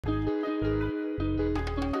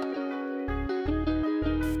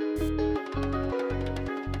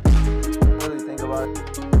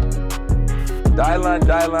Dylan,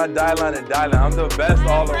 Dylan, Dylan, and Dylan. I'm the best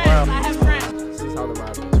all around. I have friends. This is how the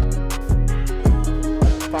ride is.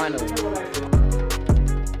 Finally.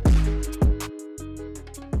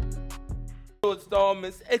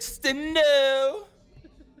 Installments extendo.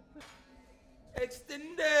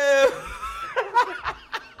 Extendo.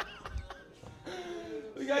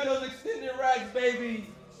 We got those extended racks, baby.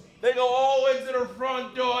 They go all the way to the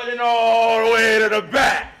front door and all the way to the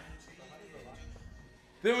back.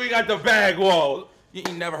 Then we got the bag wall. You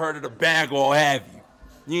ain't never heard of the bag wall, have you?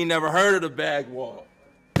 You ain't never heard of the bag wall.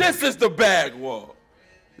 This is the bag wall.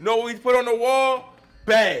 You know what we put on the wall?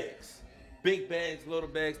 Bags. Big bags, little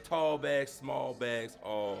bags, tall bags, small bags,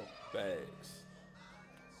 all bags.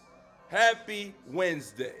 Happy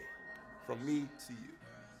Wednesday from me to you.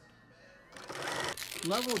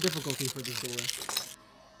 Level of difficulty for this door.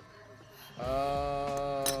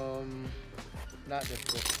 Not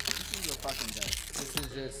difficult. This is a fucking day. This is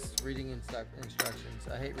just reading instructions.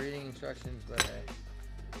 I hate reading instructions, but hey.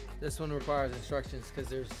 This one requires instructions because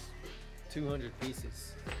there's 200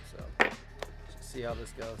 pieces. So, let's see how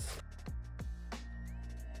this goes.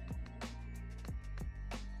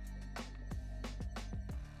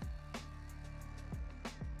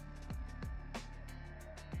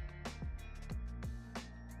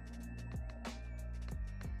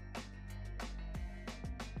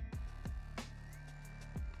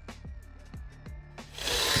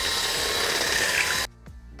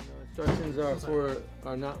 Instructions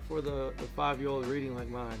are not for the 5-year-old reading like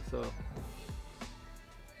mine, so.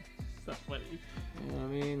 It's not funny. You know what I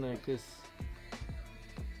mean? Like this.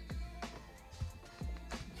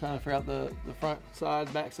 Trying to figure out the front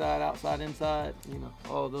side, back side, outside, inside, you know,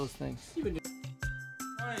 all of those things.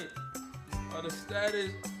 Right. The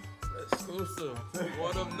status exclusive.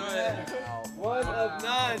 One of none. One of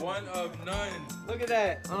none. One of none. Look at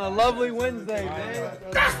that. On a lovely Wednesday, man.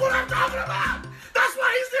 That's what I'm talking about! That's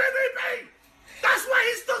why he's the MVP! That's why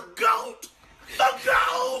he's the GOAT! The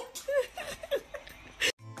GOAT!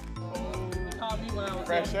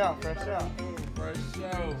 Fresh out, fresh out. Fresh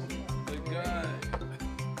out. The guy.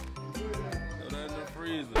 Throw that in the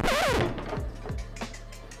freezer.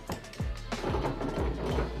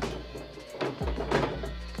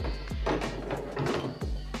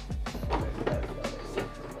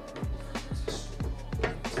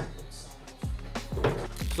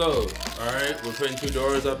 So, alright, we're putting 2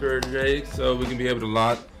 doors up here, Jake, so we can be able to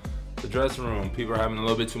lock the dressing room. People are having a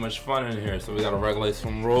little bit too much fun in here, so we gotta regulate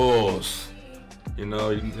some rules. You know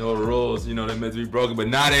rules, you know, they're meant to be broken, but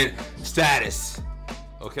not in status.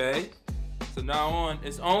 Okay? So now on,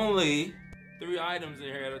 it's only 3 items in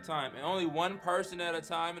here at a time, and only 1 person at a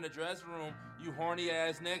time in the dressing room, you horny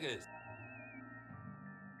ass niggas.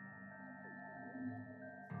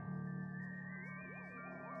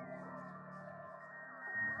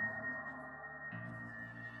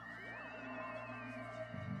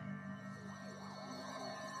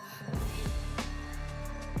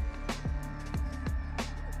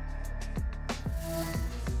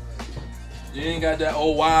 You ain't got that,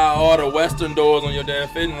 oh wow, all the Western doors on your damn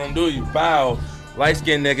fitting room, do you? Bow.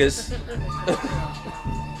 Light-skinned niggas.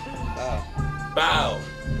 Bow.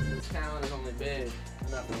 This talent is only big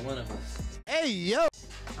enough for one of us. Hey, yo!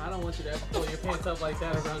 I don't want you to ever pull your pants up like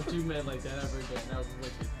that around 2 men like that ever again. That would be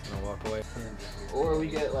wicked. I'll walk away. Or we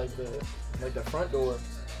get like the front door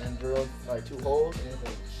and drill like 2 holes and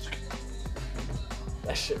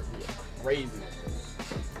that shit would be crazy.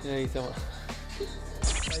 Yeah, you tell me.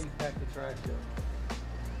 How you pack the trash though?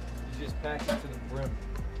 You just pack it to the brim.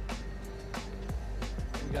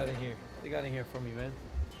 What you got in here? What you got in here for me, man?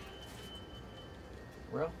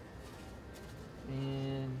 Real?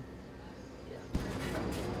 And yeah.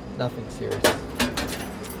 Nothing serious.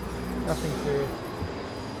 Nothing serious.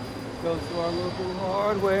 Go to our local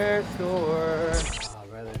hardware store. Oh,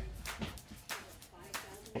 brother.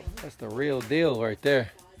 That's the real deal right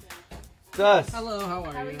there. It's us. Hello, how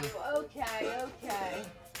are you? Okay, okay.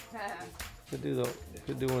 Could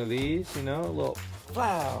do one of these, you know, a little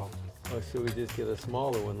wow. Or should we just get a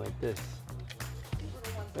smaller one like this?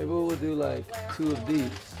 Maybe we'll do like 2 of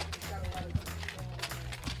these.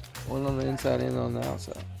 One on the inside and on the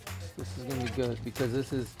outside. This is gonna be good because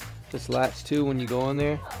this latch too, when you go in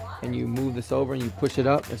there and you move this over and you push it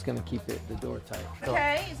up, it's gonna keep the door tight. So,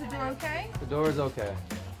 Okay, is the door okay? the door is okay.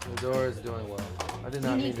 The door is doing well. I did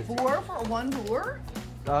not You need need this. 4 for 1 door?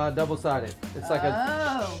 Double-sided. It's like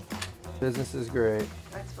a Oh, business is great.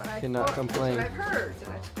 that's what I Cannot thought. complain. That's what I've heard, so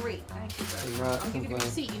that's great. Thank you. Cannot I'll give you the complain.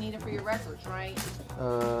 receipt. You need it for your records, right?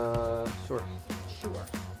 Sure. Sure.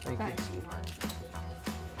 Thank you. Thanks, sweetheart.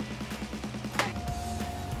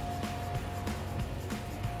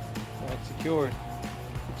 Execute. Secured.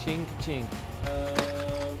 Ka-ching, ka-ching.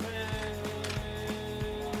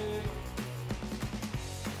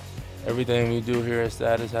 Everything we do here at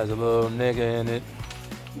Status has a little nigga in it.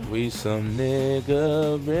 We some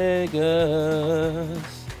nigga breakers.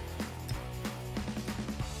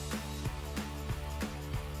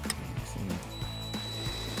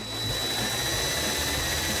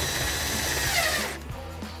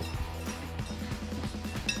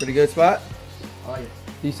 Pretty good spot? Oh yeah.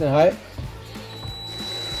 Decent height?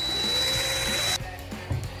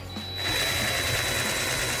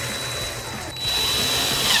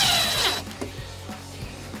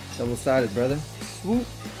 Double-sided, brother. Swoop.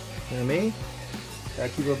 You know what I mean? Gotta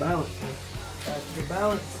keep a balance, man. Gotta keep a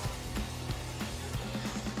balance.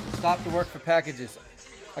 Stop to work for packages.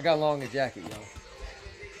 I got along a jacket, y'all.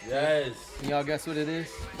 Yes. Can y'all guess what it is?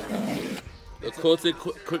 The quilted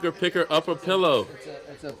quicker picker upper pillow.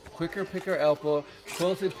 It's a quicker picker elbow,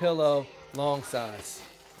 quilted pillow, long size.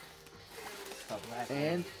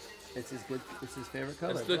 And it's his favorite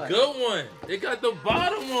color. It's the black. good one. It got the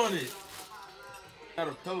bottom on it. Got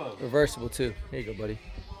a pillow. Reversible too. Here you go, buddy.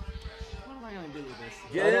 What am I gonna do with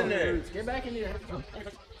this? Get in there. Get back in there.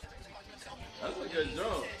 That's a good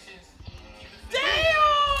job.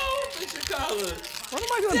 Damn! Fix your collar. What am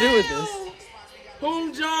I gonna do with this?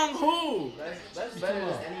 Whom Jong Who? That's better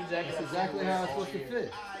than any jacket. That's exactly how it's supposed to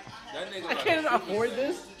fit. That nigga I can't afford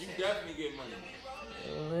this. You definitely get money.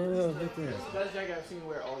 That's the best jacket I've seen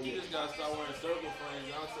wear all You year. just gotta start wearing circle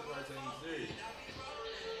frames. I don't start taking you serious.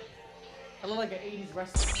 I look like an 80s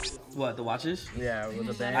wrestler. What, the watches? Yeah, with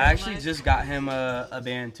a band. I actually just got him a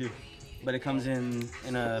band too, but it comes in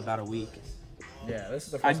about a week. Yeah, this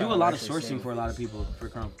is the first I do time a I've lot of actually seen sourcing for a lot of people for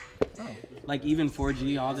Chrome. Oh. Like even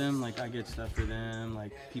 4G, all them, like I get stuff for them,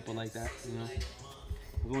 like people like that, you know.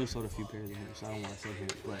 I've only sold a few pairs of him, so I don't want to say him,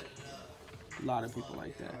 but a lot of people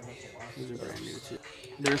like that. These are brand new too.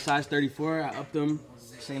 They're a size 34, I upped them,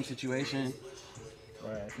 same situation.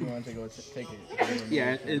 Right, if you want to go take it.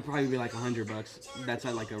 Yeah, it'd probably be like $100. That's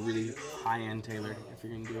at like a really high-end tailor if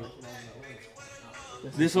you're gonna do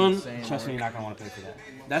it. This one, trust me, you're not gonna want to pay for that.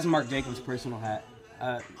 That's Mark Jacobs' personal hat.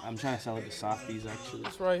 I'm trying to sell it to softies actually.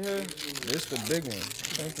 This right here, this the big one.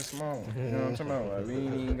 This ain't the small one. You know what I'm talking about? Like,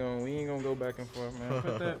 we ain't gonna go back and forth, man.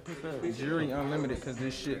 Put that jury unlimited, cause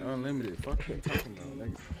this shit unlimited. Fuck you talking about,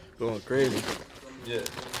 nigga. Going crazy. Yeah.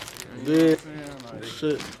 Yeah. Like,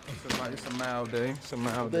 Shit. it's a mild day. It's a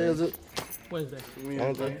mild What day day. is it? Wednesday.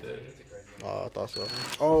 Wednesday. Oh, I thought so.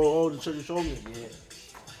 Oh, the chick you showed me. Yeah.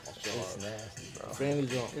 It's nasty, bro. Fanny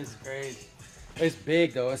jump. It's crazy. It's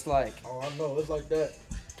big though. It's like, Oh, I know. It's like that.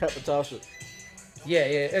 Capitasha. yeah.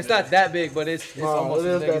 It's not that big, but it's No, almost it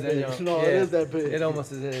as is big that as that big. jump. No, yeah. it is that big. It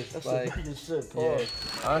almost is. That's Like, the biggest shit. yeah. Pause.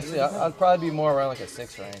 Honestly, I'd probably be more around like a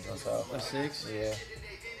 6 range or so. A 6? Yeah.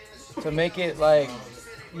 To make it like,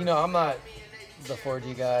 you know, I'm not the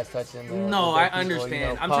 4G guys touching the. No, the I big people, understand. You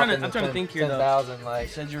know, I'm trying to popping think here, though. 10,000 like.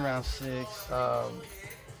 You said you're around 6.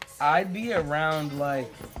 I'd be around like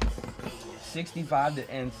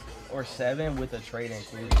 65 or 7 with a trade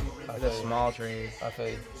included. Like a small trade. I feel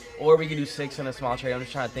you. Or we could do 6 in a small trade. I'm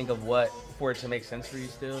just trying to think of what for it to make sense for you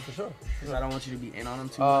still. For sure. Because I don't want you to be in on them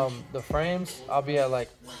too much. The frames, I'll be at like,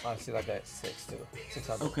 honestly, like at 6 too.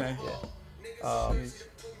 600. Okay. Yeah.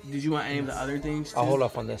 Did you want any of the other things? I'll too? hold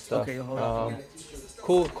off on this stuff. Okay, hold off on that.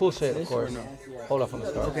 Cool shit, of course. no? Hold off on the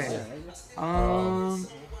stuff. Okay. Yeah.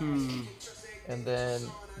 Hmm. And then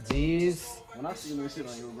these, When I see this shit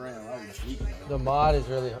on your brand, I was geeking. the mod is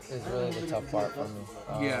really the tough part for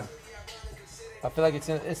me. Yeah. I feel like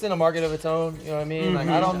it's in a market of its own. You know what I mean? Like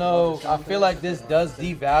I don't know. I feel like this does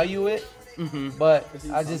devalue it, but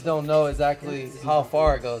I just don't know exactly how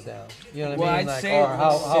far it goes down. You know what I mean? I'd Like say or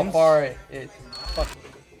how since- far it. Fuck.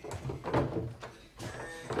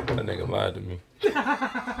 That nigga lied to me.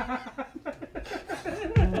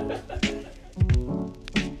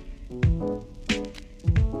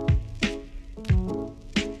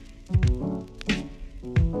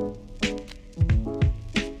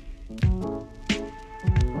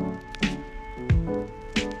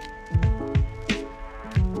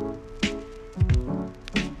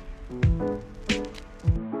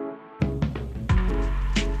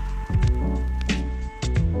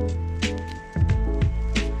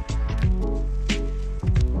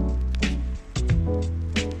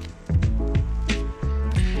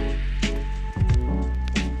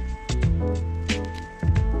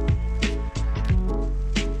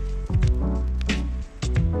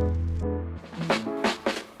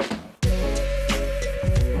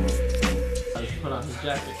 Put on his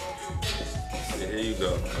jacket. Yeah, here you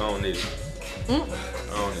go. I don't need it. I don't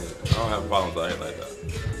need it. I don't have problems out here like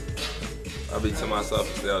that. I be to myself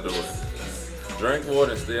and stay out the way. Drink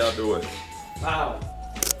water and stay out the way. Wow.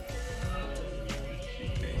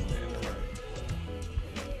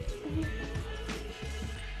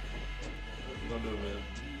 What you gonna do, man?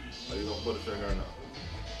 Are you gonna put a trigger or not?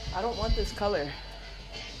 I don't want this color.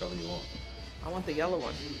 What color you want? I want the yellow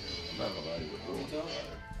one. I'm not gonna lie to you.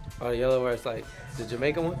 Oh, the yellow where it's like the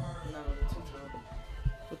Jamaican one?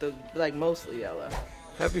 With the, like, mostly yellow.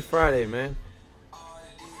 Happy Friday, man.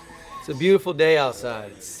 It's a beautiful day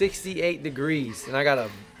outside. It's 68 degrees, and I got a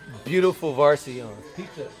beautiful varsity on.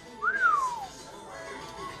 Pizza.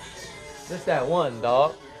 Just that one,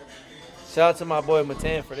 dog. Shout out to my boy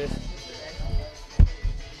Matan for this.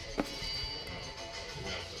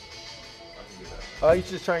 Oh, you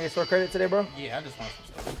just trying to get store credit today, bro? Yeah, I just want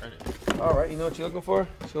some store credit. All right, you know what you're looking for?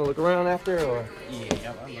 You gonna look around after, or? Yeah,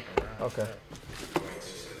 I'm looking around. Okay.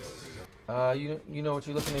 You know what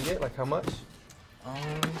you're looking to get? Like how much?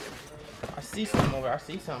 I see something over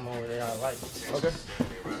there I like. Okay. I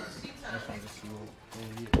just want to see what we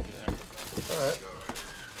need there.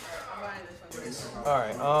 All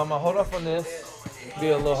right. I'll hold off on this. Be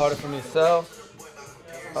a little harder for me to sell.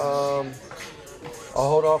 I'll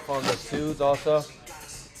hold off on the twos also.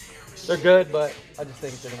 They're good, but I just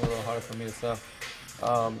think it's gonna be a little harder for me to sell.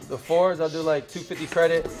 The fours, I'll do like 250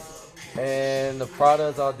 credit, and the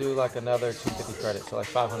Pradas, I'll do like another 250 credit, so like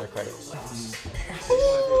 500 credits.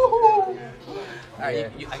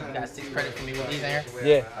 Alright, you got 6 credit for me with these in here?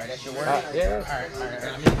 Yeah. Alright, that's your word? Yeah.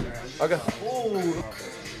 Alright, Okay. Ooh.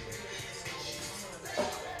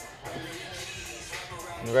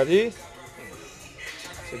 You grab these?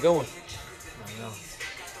 It's a good one.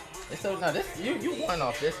 So no, this you won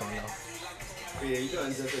off this one though.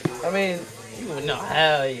 I mean, No,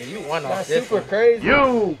 hell yeah, you won off that's this super one. crazy.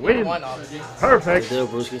 You You won off this. perfect. Deal,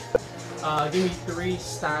 Brewski. Give me 3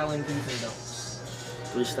 styling do's and don'ts.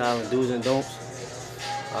 3 styling do's and don'ts.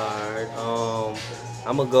 Alright,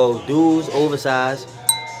 I'm gonna go do's, oversized.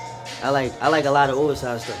 I like a lot of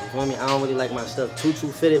oversized stuff. You feel me? I don't really like my stuff too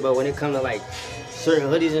fitted, but when it comes to like certain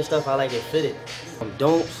hoodies and stuff, I like it fitted.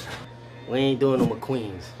 Don'ts, we ain't doing no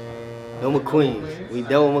McQueens. No McQueens. We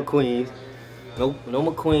done with McQueens. No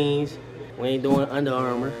McQueens. We ain't doing Under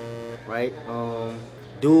Armour, right?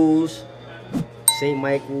 Do's, St.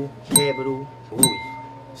 Michael, Capital, Louis.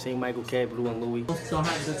 St. Michael, Capital, and Louis. Don't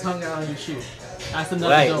have the tongue out on your shoe. That's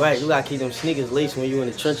another don't. Right. You gotta keep them sneakers laced when you in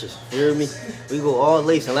the trenches. You hear me? We go all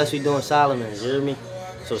laced unless we doing Solomons. You hear me?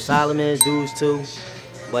 So Solomons, dudes too.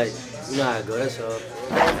 But you know how it go. That's all.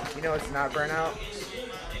 You know it's not burnout?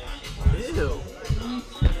 Ew.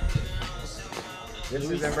 This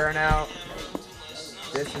isn't burnout.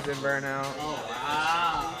 This isn't burnout. Oh,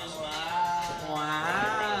 wow.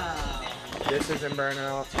 Wow. This isn't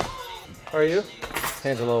burnout. How are you?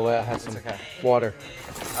 Hands a little wet. I had some water.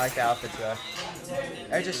 I like the outfit today.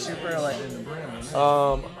 They're just super like.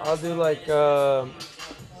 I'll do like how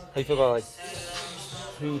you feel about like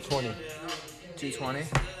 220? 220.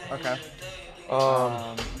 Okay.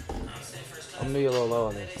 I'm gonna be a little low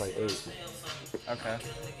on this, like 8. Okay.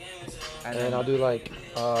 And I'll do like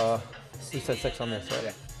you said 6 on this, right?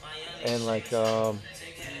 Yeah. And like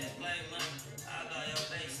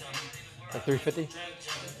 350.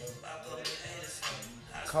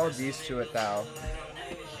 Call these two at thou.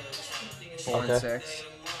 4 and Okay. 6.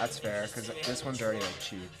 That's fair, because this one's already like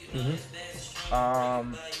cheap. Mhm.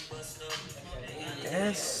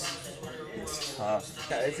 This is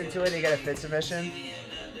tough. Is it too late to get a fit submission?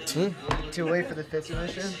 Too late for the fit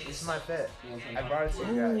submission? This is my fit. I brought it to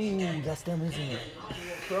you guys. Ooh, that's them, isn't it?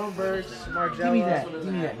 Kronberg, Margella. Give me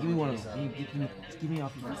that. Give me one of them. Give me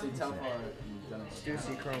off your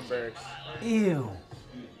Stussy Kronbergs. Ew.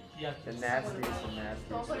 The nastiest.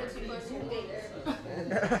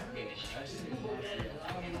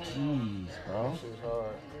 Jeez, bro. This is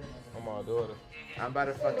hard. I'm my daughter. I'm about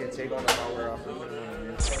to fucking take all the hardware off and put it on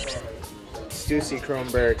you. Stussy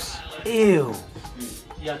Kronbergs. Ew.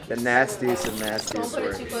 The nastiest of nastiest Don't put it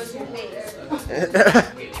work. too close to your face.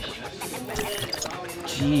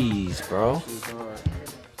 Jeez, bro.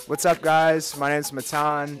 What's up, guys? My name's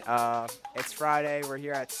Matan. It's Friday. We're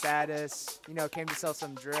here at Status. You know, came to sell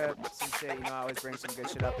some drip, some shit. You know, I always bring some good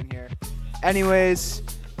shit up in here. Anyways,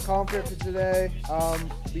 calling for today.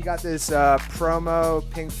 We got this promo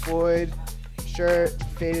Pink Floyd shirt,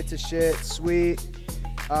 faded to shit, sweet.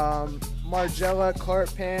 Margella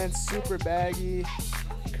cart pants, super baggy,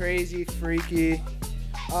 crazy, freaky.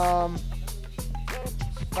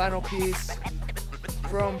 Final piece,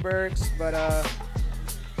 Chrome Berks, but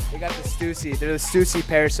they got the Stussy. They're the Stussy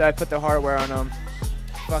pair, so I put the hardware on them.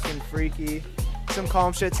 Fucking freaky. Some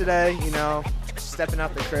calm shit today, you know, stepping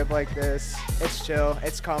out the crib like this. It's chill,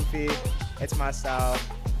 it's comfy, it's my style.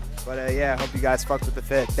 But yeah, hope you guys fucked with the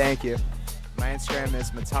fit. Thank you. My Instagram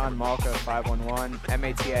is MatanMalka511,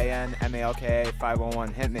 MatanMalka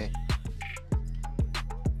 511. Hit me.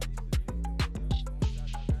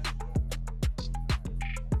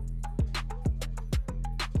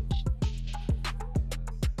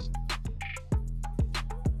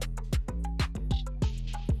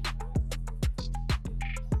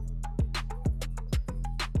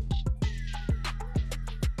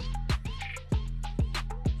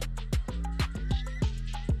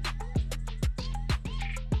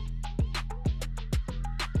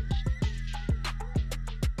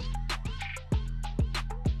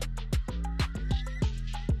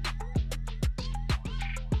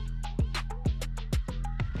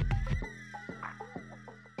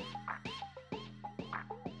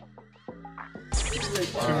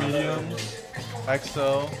 Two mediums,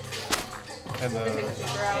 XL, and the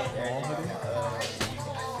small hoodie.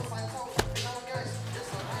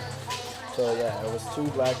 So yeah, it was 2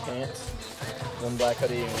 black pants, 1 black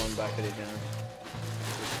hoodie, and 1 black hoodie down.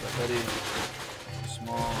 The hoodie,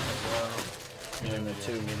 small as well, and the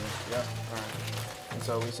 2 mediums. Yep. Alright. And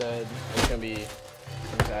so we said it's gonna be,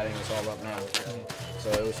 I'm just adding this all up now. So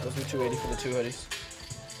it was supposed to be 280 for the 2 hoodies.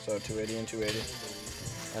 So 280 and 280.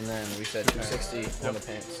 And then we said 260 on the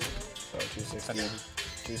pants. So 260,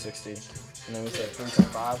 260. And then we said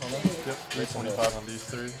 325 on them? Yep, 325 on these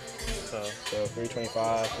 3. So 325,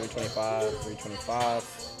 325, 325,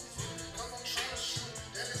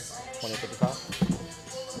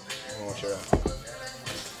 2055. I'm not sure.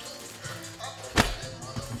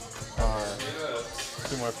 Alright.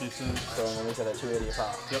 2 more pieces. So then we said at 280 a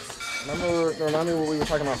pop. Yep. Remind me what we were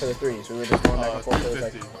talking about for the 3s. We were just going back and forth. It was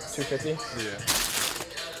like 250? Yeah.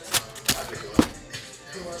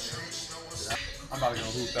 I'm about to go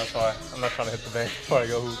hoop, that's why. I'm not trying to hit the bank before I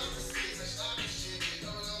go hoop.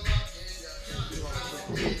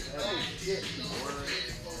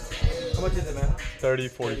 How much is it, man? 30,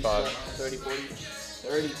 45. 30, 40?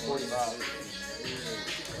 30, 45.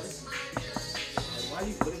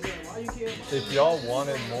 If y'all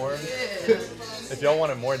wanted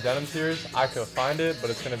more denim tiers, I could find it, but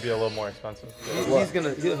it's gonna be a little more expensive.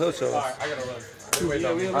 He'll show us. Alright, I gotta run.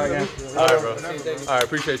 Alright, bro. Alright,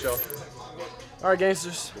 appreciate y'all. Alright,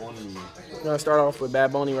 gangsters. We're gonna start off with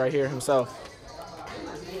Bad Bunny right here himself.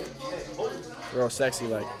 Real sexy,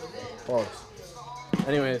 like. Pause.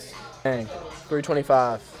 Anyways, dang.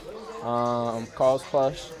 325. Calls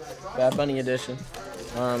plush. Bad Bunny edition.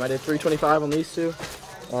 I did 325 on these 2.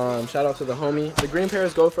 Shout out to the homie. The green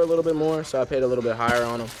pairs go for a little bit more, so I paid a little bit higher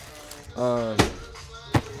on them.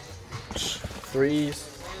 3s,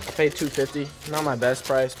 I paid $250. Not my best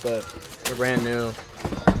price, but they're brand new.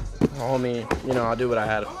 Homie, you know, I'll do what I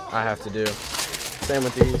have to do. Same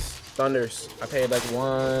with these Thunders. I paid like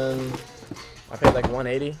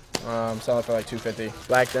 180. Selling for like 250.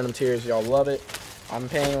 Black denim tiers, y'all love it. I'm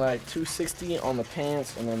paying like 260 on the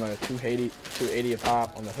pants and then like 280 a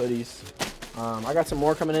pop on the hoodies. I got some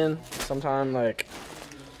more coming in sometime like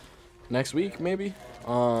next week maybe.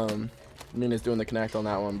 Nina's doing the connect on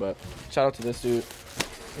that one, but shout out to this dude.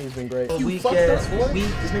 He's been great. You fucked up, boy.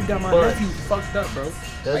 This nigga got my nephew fucked up, bro.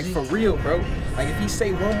 Like, for real, bro. Like, if he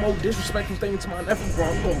say one more disrespectful thing to my nephew, bro,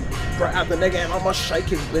 I'm gonna grab the nigga and I'm gonna shake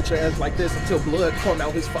his bitch ass like this until blood come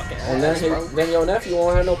out his fucking ass, and then your nephew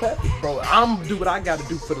won't have no pappy. Bro, I'm gonna do what I gotta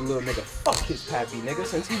do for the little nigga. Fuck his pappy, nigga,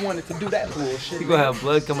 since he wanted to do that bullshit. He gonna have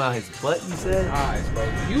blood come out his butt, you said? Alright, bro.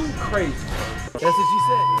 You crazy, bro. That's what you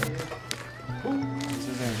said.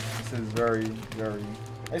 This is very, very...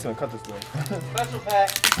 I just want to cut this though. Special pack.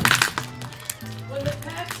 When the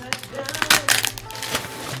pack sets down.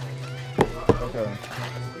 Okay.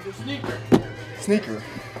 Sneaker. Sneaker.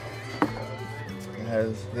 It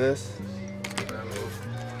has this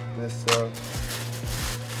stuff.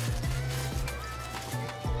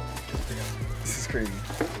 This is crazy.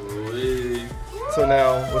 So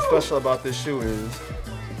now, what's special about this shoe is,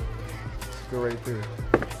 let's go right there.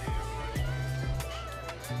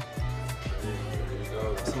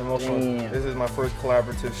 This is my first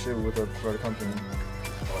collaborative shoe with a company.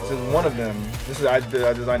 This is one of them. I designed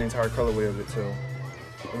the entire colorway of it too.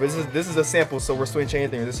 But this is a sample, so we're switching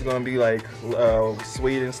anything. This is gonna be like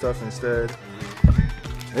suede and stuff instead.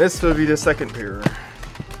 This will be the second pair.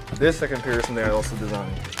 This second pair is something I also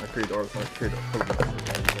designed. I created art.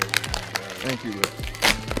 Thank you.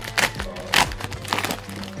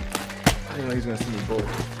 I didn't know he's gonna see me both.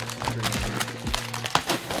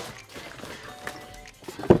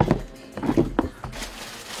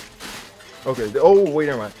 Okay, oh wait,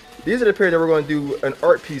 never mind. These are the pair that we're going to do an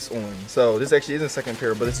art piece on. So this actually isn't a second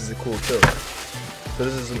pair, but this is a cool too. So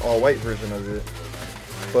this is an all white version of it.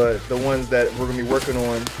 But the ones that we're going to be working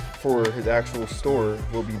on for his actual store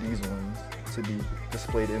will be these ones to be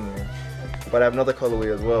displayed in there. But I have another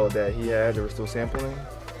colorway as well that he had that we're still sampling.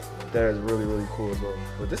 That is really, really cool as well.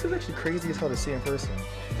 But this is actually crazy as hell to see in person.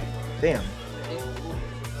 Damn.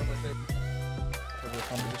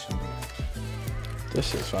 This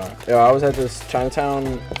shit's fine. Yo, I was at this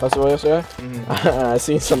Chinatown festival yesterday. I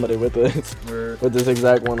seen somebody with this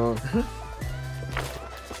exact one on.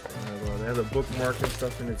 They have a bookmark and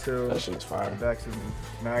stuff in it too. That shit's fire. The back says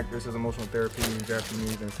Mac, this is emotional therapy in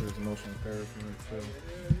Japanese, and it says emotional therapy in it too.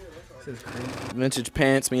 This is crazy. Vintage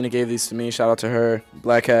pants. Mina gave these to me. Shout out to her.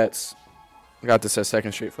 Black hats. I got this at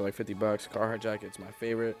 2nd Street for like $50. Carhartt jacket's my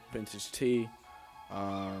favorite. Vintage tee.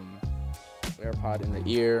 AirPod in the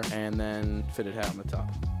ear, and then fitted hat on the top.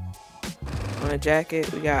 On the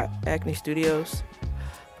jacket, we got Acne Studios,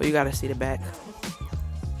 but you gotta see the back.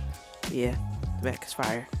 Yeah, the back is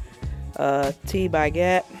fire. Tee by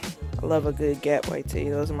Gap. I love a good Gap white tee.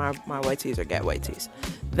 Those are my white tees are Gap white tees.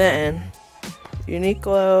 Then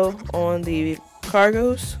Uniqlo on the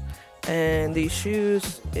cargos, and these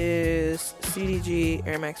shoes is CDG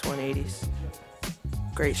Air Max 180s.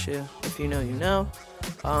 Great shoe. If you know, you know.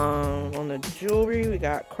 On the jewelry, we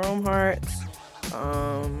got chrome hearts,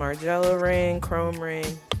 Margiela ring, chrome ring.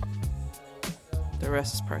 The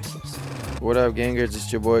rest is priceless. What up, gangers?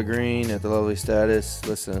 It's your boy Green at the Lovely Status.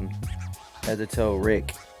 Listen, had to tell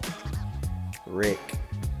Rick,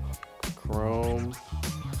 chrome,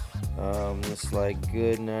 this like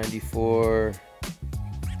good 94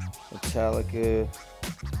 Metallica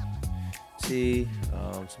tee,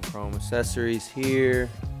 some chrome accessories here,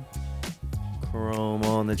 chrome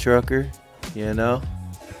on the trucker, you know,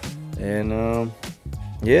 and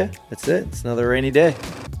yeah, that's it. It's another rainy day.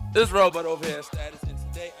 This robot over here at Status, and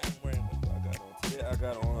today I'm wearing what I got on. Today I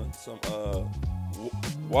got on some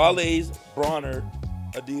Wally's Bronner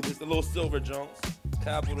Adidas, the little silver junks,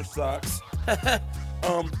 capital socks.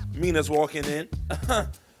 Mina's walking in.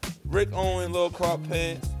 Rick Owen little crop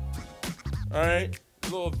pants. All right,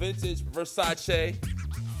 little vintage Versace,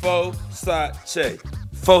 faux Sachi.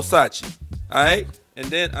 All right, and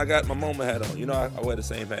then I got my MoMA hat on. You know I wear the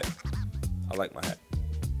same hat. I like my hat.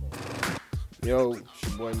 Yo, it's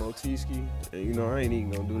your boy Motiski, and you know I ain't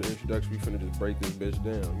even gonna do the introduction. We finna just break this bitch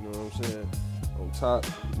down. You know what I'm saying? On top,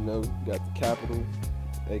 you know, got the capital,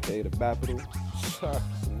 aka the Bapital.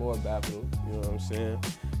 Some more Bapital. You know what I'm saying?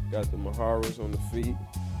 Got the Maharas on the feet.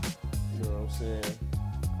 You know what I'm saying?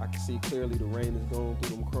 I can see clearly the rain is going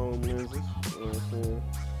through them chrome lenses. You know what I'm saying?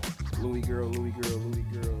 Louis girl, Louiski.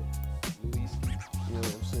 You know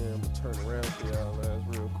what I'm saying? I'm gonna turn around for y'all last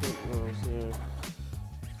real quick. You know what I'm saying?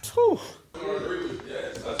 Whew.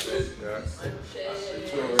 That's it.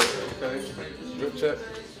 Okay. Drip check.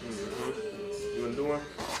 You wanna do one?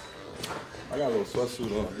 I got a little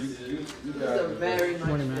sweatsuit on. You got it.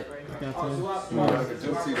 Morning, Matt. Got to.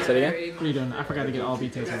 Say it again? What are you doing? I forgot to get all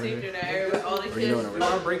B-tapes over here. What are you doing over Do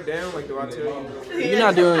I break down? Like, do I tell you? You're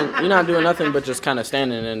not doing nothing but just kind of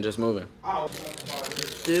standing and just moving.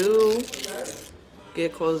 Do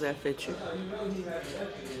get clothes that fit you.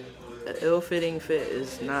 An ill-fitting fit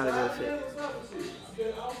is not a good fit.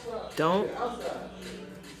 Don't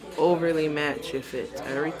overly match your fits.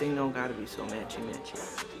 Everything don't gotta be so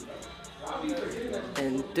matchy-matchy.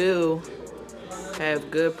 And do have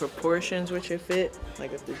good proportions with your fit.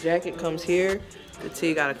 Like if the jacket comes here, the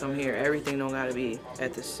tee gotta come here. Everything don't gotta be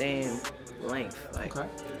at the same length. Like,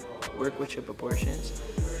 work with your proportions.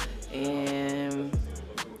 And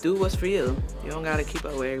do what's for you. You don't gotta keep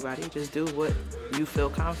up with everybody. Just do what you feel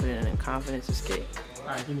confident in, and confidence is key.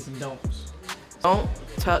 Alright, give me some don'ts. Don't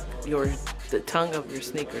tuck the tongue of your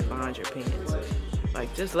sneakers behind your pants.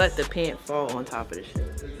 Like, just let the pant fall on top of the shit.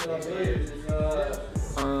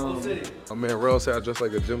 My man Rel said I dress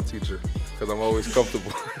like a gym teacher because I'm always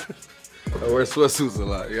comfortable. I wear sweatsuits a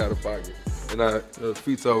lot, out of pocket. And the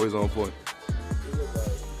feet's always on point.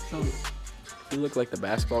 You look like the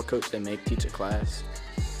basketball coach they make teach a class.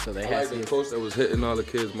 So they I have like the coach that was hitting all the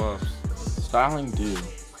kids' moms. Styling, dude.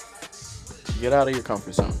 Get out of your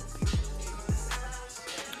comfort zone.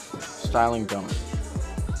 Styling, don't.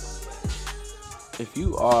 If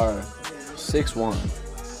you are 6'1"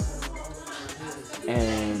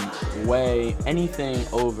 and weigh anything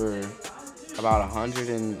over about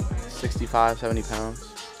 165, 70 pounds,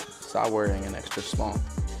 stop wearing an extra small.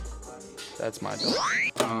 That's my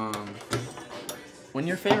don't. When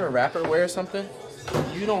your favorite rapper wears something,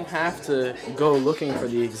 you don't have to go looking for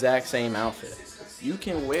the exact same outfit. You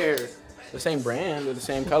can wear the same brand or the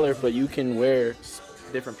same color, but you can wear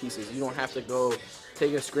different pieces. You don't have to go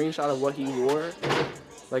take a screenshot of what he wore,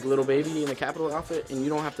 like Little Baby in the Capitol outfit, and you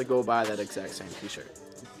don't have to go buy that exact same t-shirt.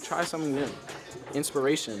 Try something new.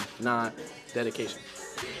 inspiration, not dedication.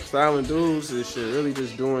 Styling dudes is shit, really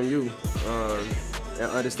just doing you.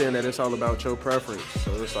 And understand that it's all about your preference.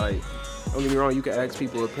 So it's like, don't get me wrong, you can ask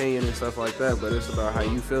people opinion and stuff like that, but it's about how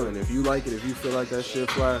you feeling. If you like it, if you feel like that shit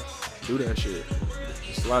fly, do that shit.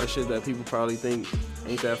 There's a lot of shit that people probably think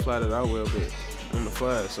ain't that fly that I will, but I'm the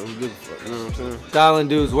fly, so who gives a fuck, you know what I'm saying? Styling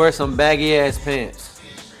dudes, wear some baggy ass pants.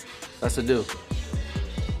 That's a do.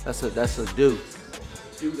 That's a do.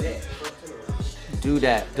 Do that. Do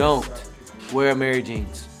that. Don't wear Mary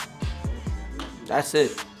jeans. That's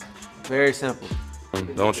it. Very simple.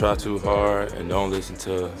 Don't try too hard and don't listen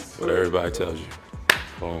to what everybody tells you.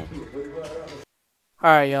 Boom.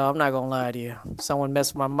 Alright, y'all, I'm not gonna lie to you. Someone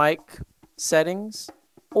messed with my mic settings,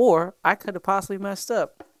 or I could have possibly messed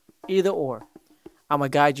up. Either or. I'm gonna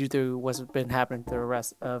guide you through what's been happening through the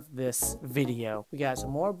rest of this video. We got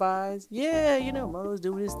some more buys. Yeah, you know, Moto's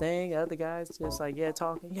doing his thing. Other guys just like, yeah,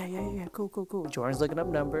 talking. Yeah, cool. Jordan's looking up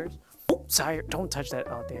numbers. Oh, sire, don't touch that.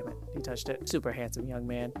 Oh, damn it. He touched it. Super handsome young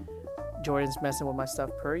man. Jordan's messing with my stuff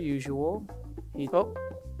per usual.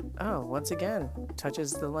 Once again,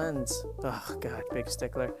 touches the lens. Oh, God, big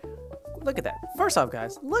stickler. Look at that. First off,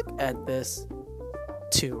 guys, look at this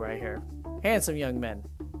two right here. Handsome young men.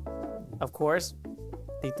 Of course,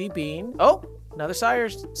 Titi Bean. Oh, another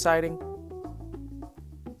Sire's sighting.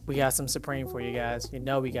 We got some Supreme for you guys. You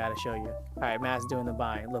know we gotta show you. All right, Matt's doing the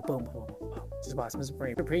buying. Look, boom. Just bought some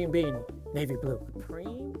Supreme. Supreme beanie, navy blue.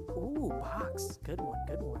 Supreme, ooh, box. Good one.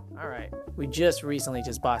 All right. We just recently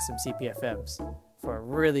bought some CPFMs for a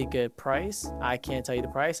really good price. I can't tell you the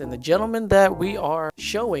price. And the gentleman that we are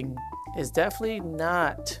showing is definitely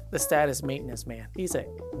not the status maintenance man. He's a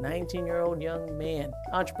 19-year-old young man,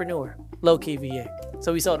 entrepreneur, low-key VA.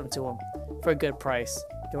 So we sold him to him for a good price.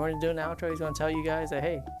 During doing the outro, he's gonna tell you guys that,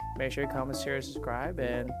 hey, make sure you comment, share, subscribe,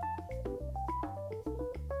 and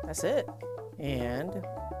that's it. And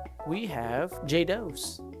we have J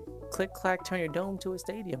Dose. Click, clack, turn your dome to a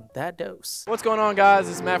stadium. That dose. What's going on, guys?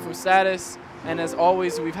 It's Matt from Status, and as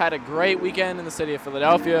always, we've had a great weekend in the city of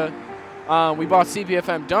Philadelphia. We bought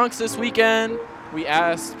CPFM dunks this weekend. We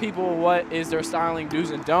asked people what is their styling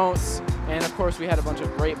do's and don'ts, and of course, we had a bunch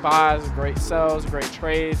of great buys, great sells, great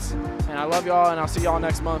trades, and I love y'all, and I'll see y'all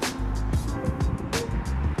next month.